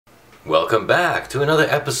Welcome back to another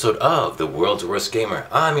episode of The World's Worst Gamer.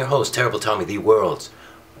 I'm your host, Terrible Tommy, the world's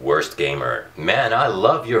worst gamer. Man, I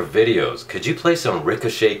love your videos. Could you play some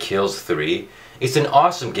Ricochet Kills 3? It's an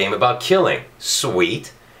awesome game about killing.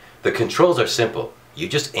 Sweet. The controls are simple. You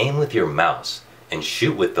just aim with your mouse and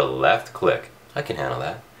shoot with the left click. I can handle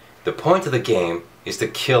that. The point of the game is to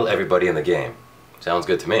kill everybody in the game. Sounds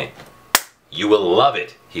good to me. You will love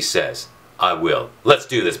it, he says. I will. Let's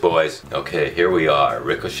do this, boys. Okay, here we are.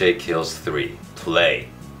 Ricochet Kills 3. Play.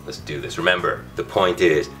 Let's do this. Remember, the point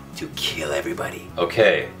is to kill everybody.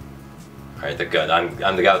 Okay. Alright, the gun.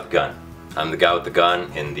 I'm the guy with the gun. I'm the guy with the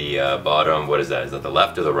gun in the bottom. What is that? Is that the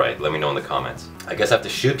left or the right? Let me know in the comments. I guess I have to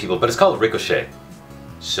shoot people, but it's called Ricochet.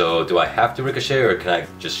 So, do I have to ricochet or can I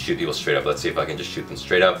just shoot people straight up? Let's see if I can just shoot them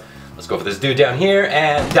straight up. Let's go for this dude down here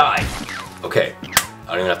and die. Okay. I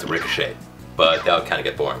don't even have to ricochet. But that would kind of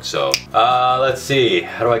get boring, so let's see,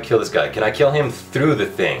 how do I kill this guy? Can I kill him through the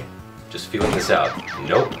thing? Just feeling this out.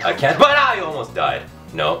 Nope, I can't, but I almost died.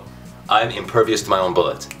 No, I'm impervious to my own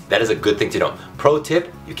bullets. That is a good thing to know. Pro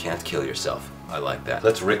tip, you can't kill yourself. I like that.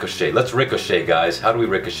 Let's ricochet, guys. How do we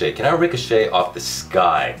ricochet? Can I ricochet off the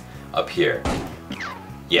sky up here?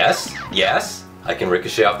 Yes, I can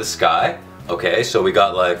ricochet off the sky. Okay, so we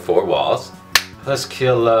got like 4 walls. Let's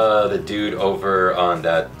kill the dude over on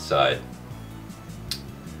that side.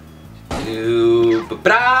 Oh,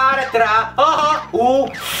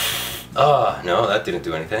 no, that didn't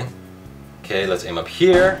do anything. Okay, let's aim up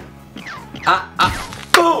here.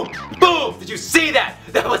 Boom! Boom! Did you see that?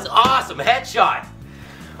 That was awesome! Headshot!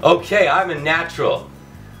 Okay, I'm a natural.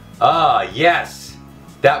 Yes.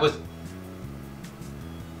 That was...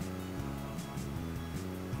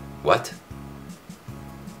 What?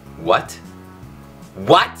 What?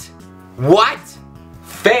 What? What?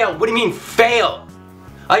 Fail? What do you mean fail?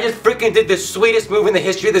 I just freaking did the sweetest move in the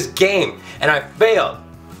history of this game, and I failed.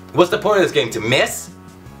 What's the point of this game? To miss?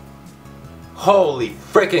 Holy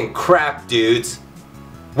freaking crap, dudes.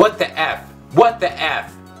 What the F? What the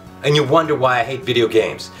F? And you wonder why I hate video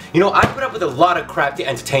games. You know, I put up with a lot of crap to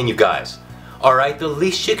entertain you guys. Alright, the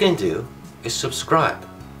least you can do is subscribe.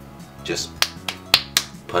 Just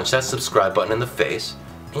punch that subscribe button in the face,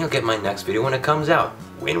 and you'll get my next video when it comes out.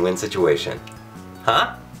 Win-win situation.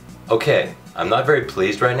 Huh? Okay. I'm not very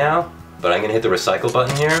pleased right now, but I'm gonna hit the recycle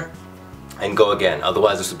button here and go again.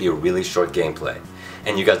 Otherwise, this would be a really short gameplay.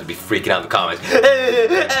 And you guys would be freaking out in the comments.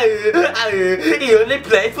 He only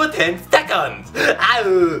played for 10 seconds.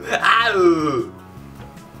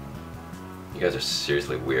 You guys are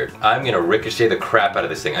seriously weird. I'm gonna ricochet the crap out of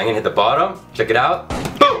this thing. I'm gonna hit the bottom. Check it out.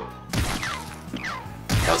 Boom!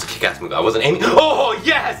 That was a kick-ass move. I wasn't aiming. Oh,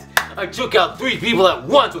 yes! I took out 3 people at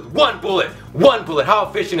once with 1 bullet. 1 bullet. How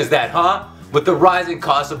efficient is that, huh? With the rising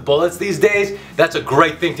cost of bullets these days, that's a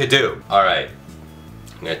great thing to do. Alright,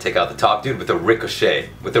 I'm gonna take out the top dude with a ricochet.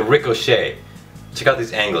 With a ricochet. Check out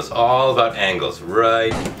these angles, all about angles.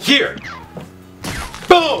 Right here.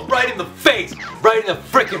 Boom! Right in the face! Right in the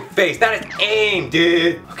freaking face. That is aim,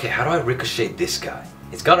 dude. Okay, how do I ricochet this guy?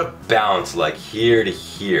 It's gotta bounce like here to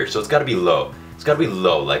here, so it's gotta be low. It's gotta be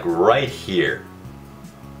low, like right here.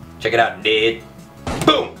 Check it out, dude.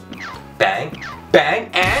 Boom! Bang, bang,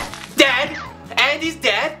 and dead! And he's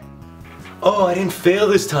dead! Oh, I didn't fail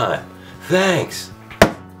this time. Thanks.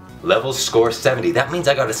 Level score 70. That means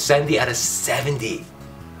I got a 70 out of 70.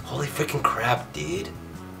 Holy freaking crap, dude.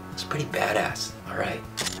 That's pretty badass. Alright.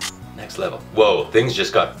 Next level. Whoa, things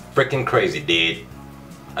just got freaking crazy, dude.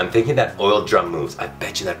 I'm thinking that oil drum moves. I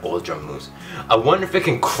bet you that oil drum moves. I wonder if it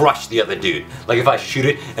can crush the other dude. Like if I shoot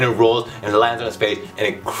it and it rolls and it lands on his face and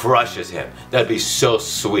it crushes him. That'd be so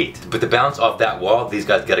sweet. But to bounce off that wall, these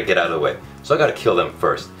guys gotta get out of the way. So I gotta kill them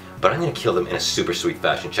first. But I'm gonna kill them in a super sweet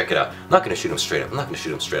fashion. Check it out. I'm not gonna shoot them straight up. I'm not gonna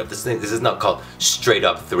shoot them straight up. This is not called Straight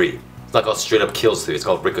Up 3. It's not called Straight Up Kills 3. It's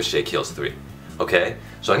called Ricochet Kills 3. Okay?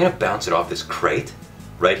 So I'm gonna bounce it off this crate.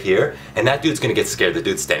 Right here, and that dude's gonna get scared. The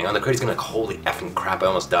dude standing on the crate is gonna like, holy effing crap, I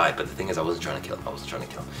almost died. But the thing is, I wasn't trying to kill him.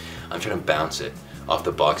 I'm trying to bounce it off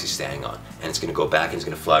the box he's standing on, and it's gonna go back and it's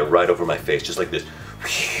gonna fly right over my face, just like this.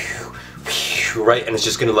 Right, and it's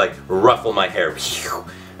just gonna like ruffle my hair.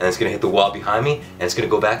 And it's gonna hit the wall behind me, and it's gonna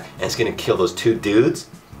go back, and it's gonna kill those 2 dudes.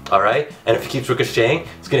 Alright? And if it keeps ricocheting,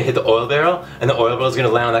 it's gonna hit the oil barrel, and the oil barrel is gonna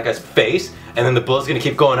land on that guy's face, and then the bullet's gonna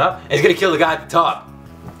keep going up, and it's gonna kill the guy at the top.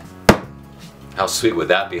 How sweet would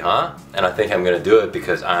that be, huh? And I think I'm gonna do it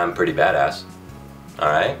because I'm pretty badass.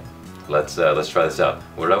 Alright? Let's try this out.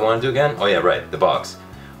 What did I want to do again? Oh yeah, right, the box.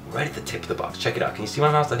 Right at the tip of the box. Check it out. Can you see my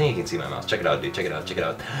mouse? I think you can see my mouse. Check it out, dude. Check it out. Check it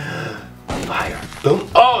out. Fire. Boom.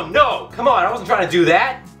 Oh no! Come on, I wasn't trying to do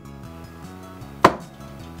that!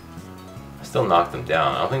 I still knocked them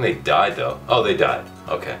down. I don't think they died though. Oh, they died.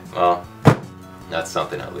 Okay, well, that's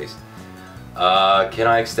something at least. Can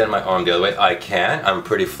I extend my arm the other way? I can. I'm a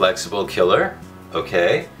pretty flexible killer.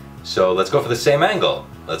 Okay, so let's go for the same angle.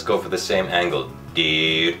 Let's go for the same angle,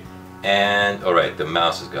 dude. And, alright, the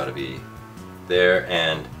mouse has got to be there,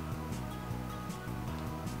 and...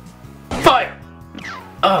 Fire!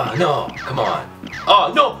 Oh, no, come on.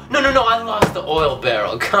 Oh, no, I lost the oil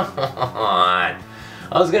barrel. Come on.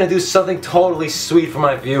 I was gonna do something totally sweet for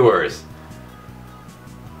my viewers.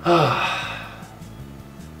 Okay.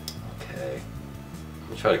 Let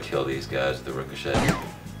me try to kill these guys with the ricochet.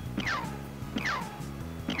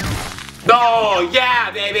 Oh,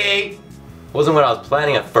 yeah, baby! Wasn't what I was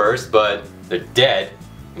planning at first, but they're dead.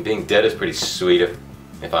 And being dead is pretty sweet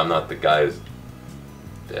if I'm not the guy who's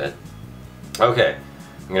dead. Okay.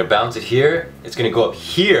 I'm gonna bounce it here. It's gonna go up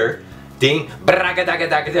here. Ding,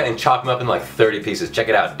 and chop him up in like 30 pieces. Check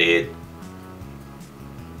it out, dude.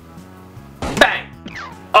 Bang!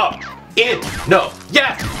 Up! In! No!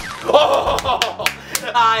 Yes! Oh!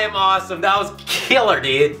 I am awesome. That was killer,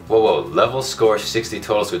 dude. Whoa, level score 60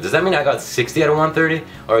 total score. Does that mean I got 60 out of 130?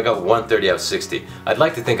 Or I got 130 out of 60? I'd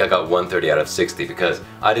like to think I got 130 out of 60 because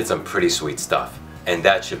I did some pretty sweet stuff. And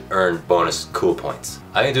that should earn bonus cool points.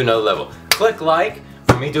 I'm gonna do another level. Click like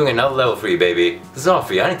for me doing another level for you, baby. This is all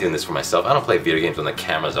for you. I ain't doing this for myself. I don't play video games when the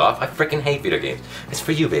camera's off. I freaking hate video games. It's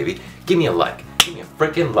for you, baby. Give me a like. Give me a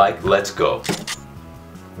freaking like. Let's go.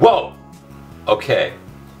 Whoa! Okay.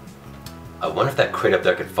 I wonder if that crate up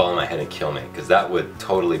there could fall on my head and kill me, because that would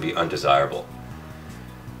totally be undesirable.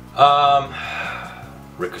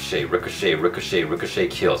 Ricochet, ricochet, ricochet, ricochet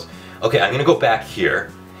kills. Okay, I'm gonna go back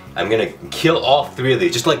here. I'm gonna kill all three of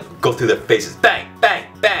these. Just like go through their faces. Bang, bang,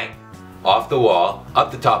 bang. Off the wall, up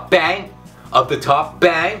the top, bang. Up the top,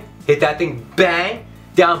 bang. Hit that thing, bang.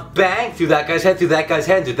 Down, bang. Through that guy's head, through that guy's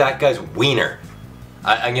head, through that guy's wiener.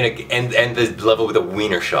 I'm gonna end this level with a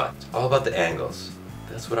wiener shot. It's all about the angles.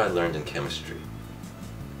 That's what I learned in chemistry.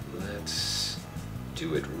 Let's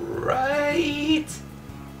do it right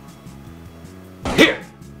here.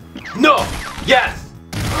 No. Yes.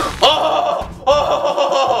 Oh.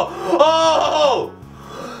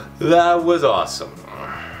 That was awesome.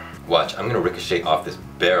 Watch. I'm gonna ricochet off this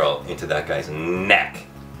barrel into that guy's neck.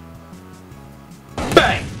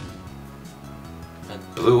 Bang.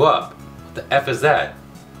 That blew up. What the F is that?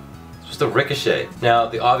 Just a ricochet. Now,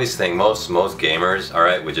 the obvious thing, most gamers,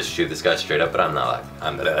 alright, would just shoot this guy straight up, but I'm not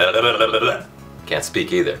like, can't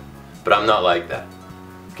speak either. But I'm not like that.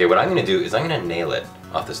 Okay, what I'm gonna do is I'm gonna nail it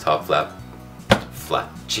off this top flat,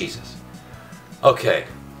 Jesus. Okay,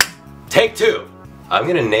 take two. I'm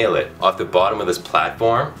gonna nail it off the bottom of this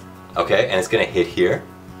platform, okay, and it's gonna hit here,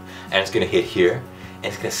 and it's gonna hit here, and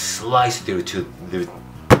it's gonna slice through to the...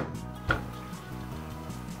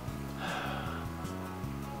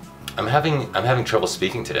 I'm having trouble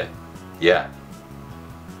speaking today. Yeah.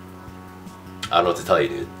 I don't know what to tell you,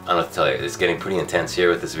 dude. I don't know what to tell you. It's getting pretty intense here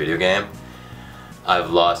with this video game. I've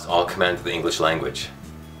lost all command of the English language.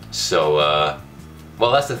 So,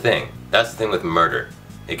 well, that's the thing. That's the thing with murder.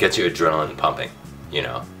 It gets your adrenaline pumping, you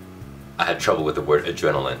know. I had trouble with the word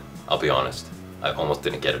adrenaline, I'll be honest. I almost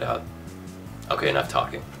didn't get it out. Okay, enough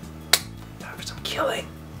talking. Time for some killing.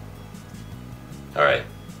 Alright.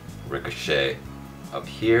 Ricochet up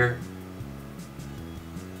here.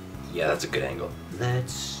 Yeah, that's a good angle.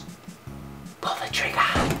 Let's pull the trigger.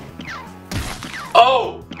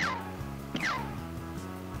 Oh!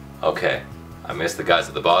 Okay, I missed the guys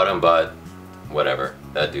at the bottom, but whatever.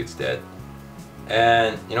 That dude's dead.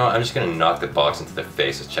 And you know what? I'm just gonna knock the box into their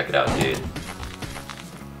faces. Check it out, dude.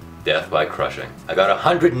 Death by crushing. I got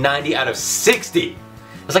 190 out of 60.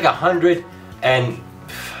 It's like 100 and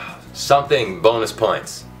something bonus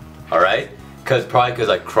points. All right? Probably because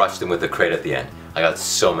I crushed him with the crate at the end. I got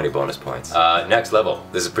so many bonus points. Next level.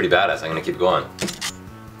 This is pretty badass. I'm gonna keep going.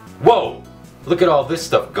 Whoa! Look at all this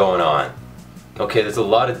stuff going on. Okay, there's a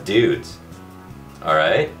lot of dudes. All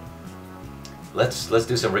right. Let's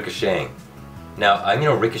do some ricocheting. Now I'm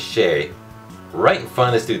gonna ricochet right in front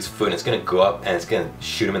of this dude's foot, and it's gonna go up and it's gonna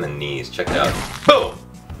shoot him in the knees. Check it out. Boom!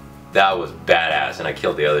 That was badass, and I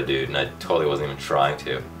killed the other dude, and I totally wasn't even trying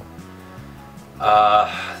to.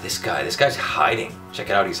 This guy's hiding. Check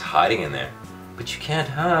it out, he's hiding in there. But you can't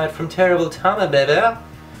hide from terribletommy, baby.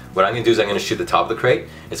 What I'm gonna do is I'm gonna shoot the top of the crate.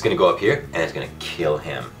 It's gonna go up here, and it's gonna kill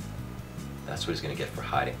him. That's what he's gonna get for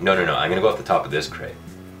hiding. No, I'm gonna go off the top of this crate.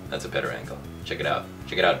 That's a better angle. Check it out.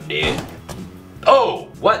 Check it out, dude. Oh,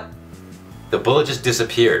 what? The bullet just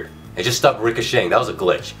disappeared. It just stopped ricocheting. That was a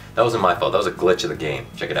glitch. That wasn't my fault. That was a glitch of the game.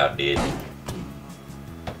 Check it out, dude.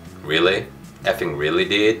 Really? Effing really,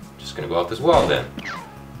 dude? Just gonna go off this wall then.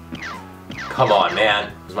 Come on, man.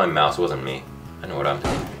 It was my mouse, it wasn't me. I know what I'm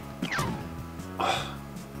doing. Oh,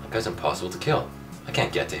 that guy's impossible to kill. I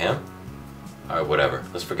can't get to him. Alright, whatever.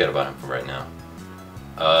 Let's forget about him for right now.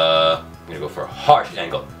 I'm gonna go for a harsh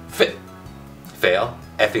angle. Fail?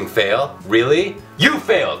 Effing fail? Really? You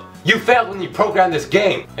failed! You failed when you programmed this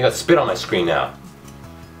game! I got spit on my screen now.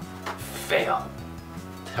 Fail.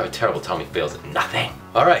 Terrible Tommy fails at nothing.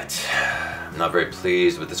 Alright. I'm not very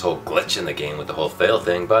pleased with this whole glitch in the game with the whole fail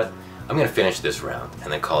thing, but I'm gonna finish this round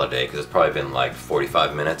and then call it a day, because it's probably been like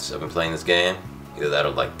 45 minutes I've been playing this game. Either that or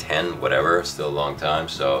like 10, whatever, still a long time,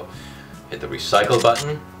 so hit the recycle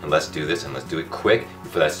button and let's do this, and let's do it quick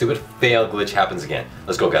before that stupid fail glitch happens again.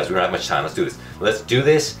 Let's go, guys, we don't have much time, let's do this. Let's do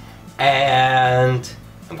this, and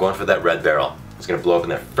I'm going for that red barrel. It's gonna blow up in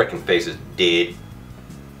their frickin' faces, dude.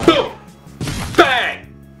 Boom!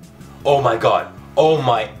 Bang! Oh my god. Oh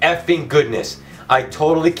my effing goodness. I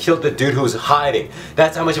totally killed the dude who was hiding.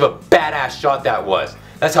 That's how much of a badass shot that was.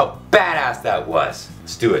 That's how badass that was.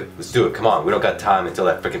 Let's do it. Let's do it. Come on. We don't got time until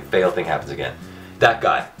that freaking fail thing happens again. That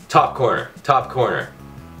guy. Top corner. Top corner.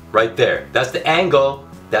 Right there. That's the angle.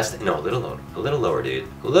 That's the... No, a little lower. A little lower, dude.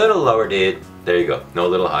 A little lower, dude. There you go. No, a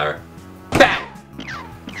little higher. Bang!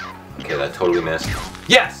 Okay, that totally missed.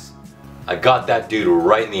 Yes! I got that dude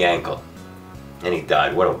right in the ankle. And he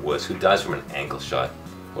died. What a wuss. Who dies from an ankle shot?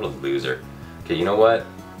 What a loser. Okay, you know what?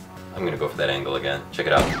 I'm gonna go for that angle again. Check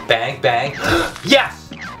it out. Bang, bang.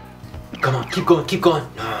 Yes! Come on, keep going, keep going.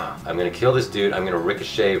 I'm gonna kill this dude. I'm gonna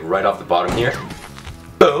ricochet right off the bottom here.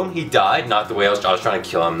 Boom, he died. Not the way I was trying to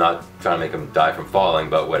kill him. Not trying to make him die from falling,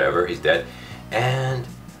 but whatever. He's dead. And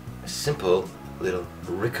a simple little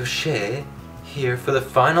ricochet here for the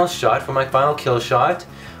final shot, for my final kill shot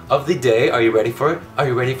of the day. Are you ready for it? Are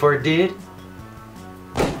you ready for it, dude?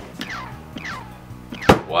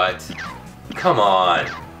 What? Come on.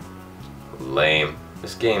 Lame.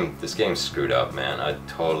 This game's screwed up, man. I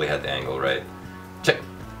totally had the angle right. Check.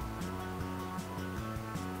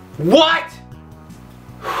 What?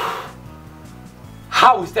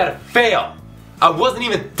 How is that a fail? I wasn't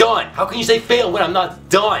even done. How can you say fail when I'm not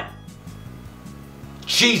done?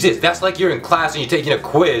 Jesus, that's like you're in class and you're taking a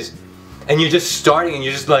quiz and you're just starting and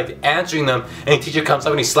you're just like answering them, and the teacher comes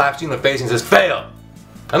up and he slaps you in the face and says, fail.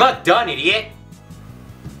 I'm not done, idiot.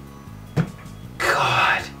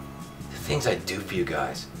 God, the things I do for you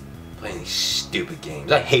guys, playing these stupid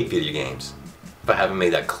games. I hate video games, if I haven't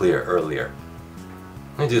made that clear earlier.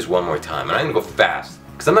 I'm gonna do this one more time, and I'm gonna go fast,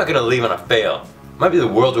 because I'm not gonna leave on a fail. It might be the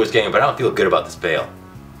world's worst game, but I don't feel good about this fail.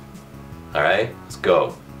 Alright, let's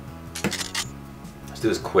go. Let's do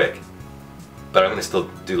this quick. But I'm gonna still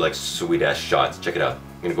do like sweet ass shots. Check it out.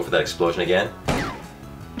 I'm gonna go for that explosion again.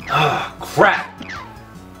 Ah, crap!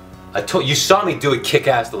 You saw me do it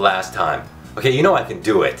kick-ass the last time. Okay, you know I can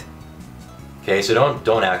do it. Okay, so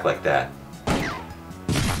don't act like that.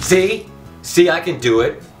 See? See, I can do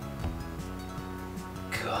it.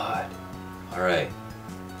 God. Alright.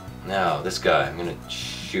 Now, this guy, I'm gonna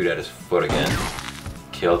shoot at his foot again.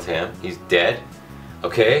 Killed him. He's dead.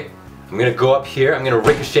 Okay. I'm gonna go up here. I'm gonna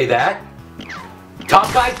ricochet that.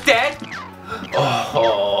 Top guy's dead!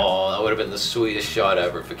 Oh, that would have been the sweetest shot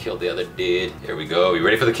ever if I killed the other dude. Here we go. You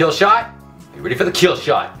ready for the kill shot? You ready for the kill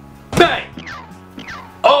shot? Bang!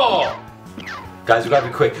 Oh! Guys, we gotta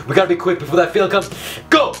be quick. We gotta be quick before that fail comes.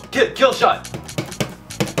 Go! Kill shot!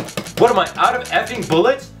 What am I, out of effing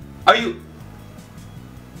bullets? Are you...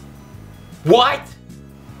 What?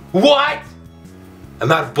 What?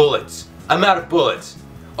 I'm out of bullets. I'm out of bullets.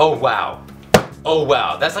 Oh, wow. Oh,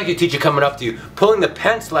 wow. That's like your teacher coming up to you, pulling the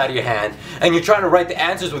pencil out of your hand, and you're trying to write the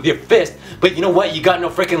answers with your fist, but you know what? You got no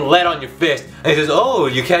freaking lead on your fist. And he says, oh,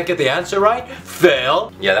 you can't get the answer right?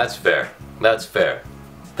 Fail. Yeah, that's fair. That's fair.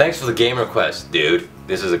 Thanks for the game request, dude.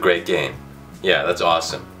 This is a great game. Yeah, that's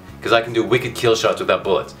awesome. Because I can do wicked kill shots without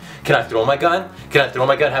bullets. Can I throw my gun? Can I throw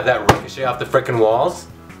my gun, have that ricochet off the frickin' walls?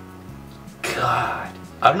 God.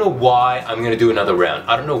 I don't know why I'm gonna do another round.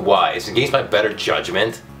 I don't know why. It's against my better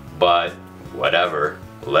judgment, but whatever.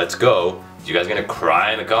 Let's go. You guys gonna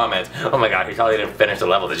cry in the comments. Oh my god, he probably didn't finish the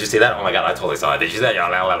level. Did you see that? Oh my god, I totally saw it. Did you see that?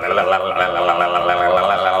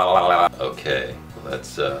 Okay,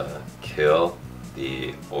 let's kill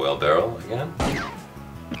the oil barrel again.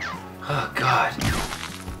 Oh god.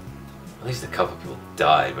 At least a couple people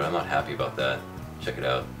died, but I'm not happy about that. Check it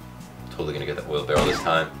out. Totally gonna get the oil barrel this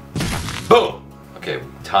time. Boom! Okay,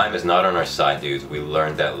 time is not on our side, dudes. We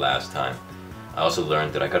learned that last time. I also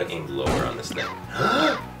learned that I gotta aim lower on this thing.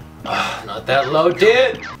 Not that low,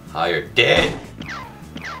 dude! Higher, dead!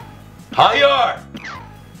 Higher!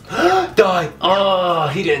 Die! Oh,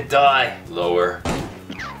 he didn't die. Lower.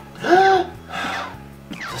 Was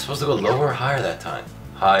I supposed to go lower or higher that time?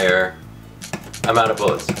 Higher. I'm out of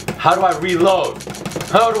bullets. How do I reload?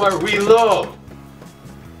 How do I reload?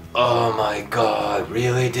 Oh my god,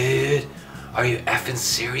 really, dude? Are you effing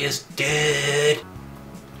serious, dude?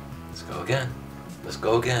 Let's go again. Let's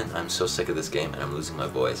go again. I'm so sick of this game and I'm losing my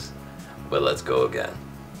voice. But let's go again.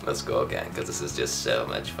 Let's go again, because this is just so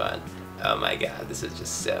much fun. Oh my god, this is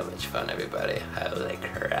just so much fun, everybody. Holy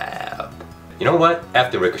crap. You know what?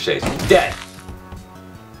 After Ricochet's dead.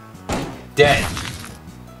 Dead.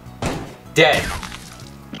 Dead.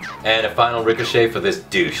 And a final Ricochet for this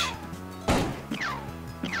douche.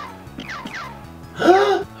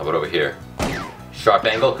 How about over here? Sharp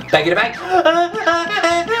angle. Bang it bang.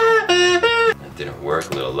 That didn't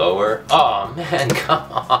work. A little lower. Oh man, come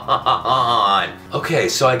on. Okay,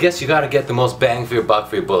 so I guess you gotta get the most bang for your buck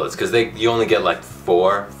for your bullets, because you only get like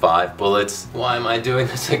 4, 5 bullets. Why am I doing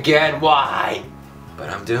this again? Why?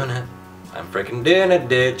 But I'm doing it. I'm freaking doing it,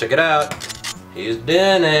 dude. Check it out. He's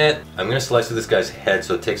doing it. I'm gonna slice through this guy's head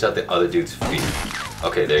so it takes out the other dude's feet.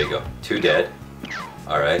 Okay, there you go. 2 dead.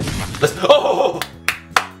 Alright. Let's. Oh!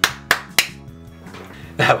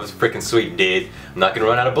 That was freaking sweet, dude. I'm not gonna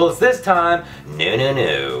run out of bullets this time. No, no,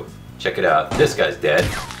 no. Check it out. This guy's dead.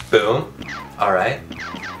 Boom. Alright.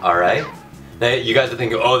 Alright. Now, you guys are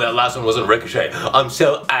thinking, oh, that last one wasn't Ricochet. I'm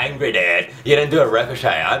so angry, Dad. You didn't do a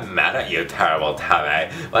Ricochet. I'm mad at you, terrible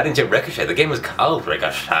Tommy. Why didn't you Ricochet? The game was called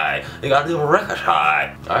Ricochet. You gotta do a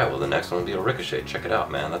Ricochet. Alright, well, the next one will be a Ricochet. Check it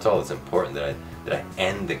out, man. That's all that's important, that I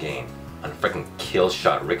end the game on a freaking kill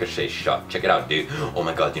shot, Ricochet shot. Check it out, dude. Oh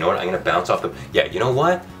my god, you know what? I'm gonna bounce off the... Yeah, you know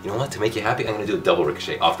what? You know what? To make you happy, I'm gonna do a double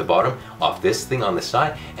Ricochet. Off the bottom, off this thing on the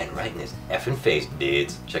side, and right in his effing face,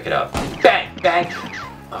 dudes. Check it out. Bang! Bang!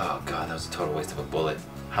 Oh god, that was a total waste of a bullet.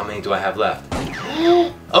 How many do I have left?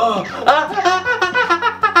 Oh!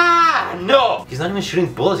 No! He's not even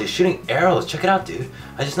shooting bullets, he's shooting arrows. Check it out, dude.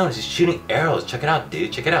 I just noticed he's shooting arrows. Check it out,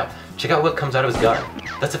 dude. Check it out. Check out what comes out of his gun.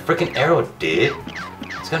 That's a freaking arrow, dude.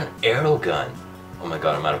 He's got an arrow gun. Oh my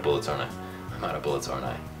god, I'm out of bullets, aren't I? I'm out of bullets, aren't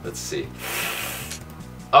I? Let's see.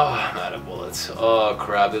 Oh, I'm out of bullets. Oh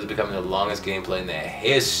crap, this is becoming the longest gameplay in the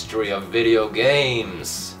history of video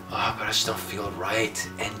games. Oh, but I just don't feel right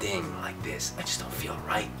ending like this. I just don't feel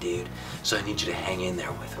right, dude. So I need you to hang in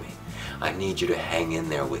there with me. I need you to hang in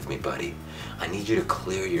there with me, buddy. I need you to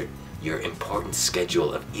clear your important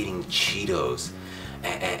schedule of eating Cheetos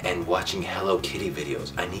and watching Hello Kitty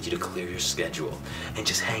videos. I need you to clear your schedule and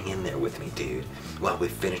just hang in there with me, dude, while we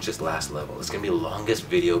finish this last level. It's gonna be the longest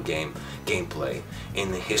video game gameplay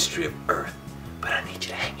in the history of Earth. But I need you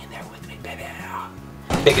to hang in there with me, baby.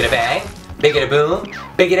 Biggity bang, biggity boom,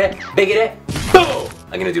 biggity, biggity, boom!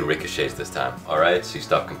 I'm gonna do ricochets this time, alright? So you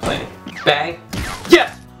stop complaining. Bang!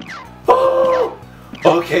 Yes! Oh!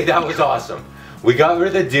 Okay, that was awesome. We got rid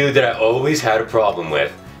of the dude that I always had a problem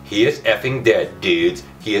with. He is effing dead, dudes.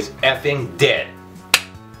 He is effing dead.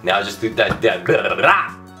 Now just do that dead.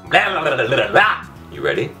 You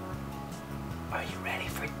ready? Are you ready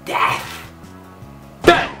for death?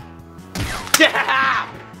 Bang! Yeah!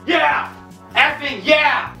 Yeah! Effing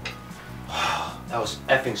yeah! That was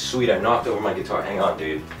effing sweet. I knocked over my guitar. Hang on,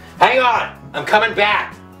 dude. Hang on! I'm coming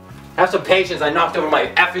back! Have some patience. I knocked over my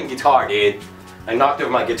effing guitar, dude. I knocked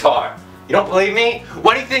over my guitar. You don't believe me?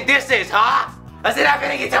 What do you think this is, huh? That's an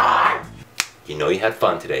effing guitar! You know you had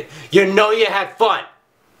fun today. You know you had fun!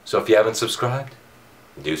 So if you haven't subscribed,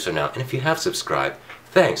 do so now. And if you have subscribed,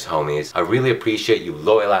 thanks, homies. I really appreciate you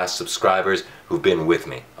loyal ass subscribers who've been with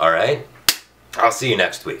me, alright? I'll see you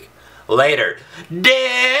next week. Later.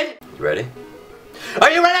 Dead! You ready? Are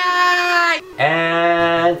you ready?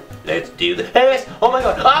 And let's do this. Oh my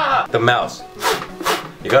god. Ah! The mouse.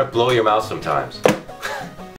 You gotta blow your mouth sometimes.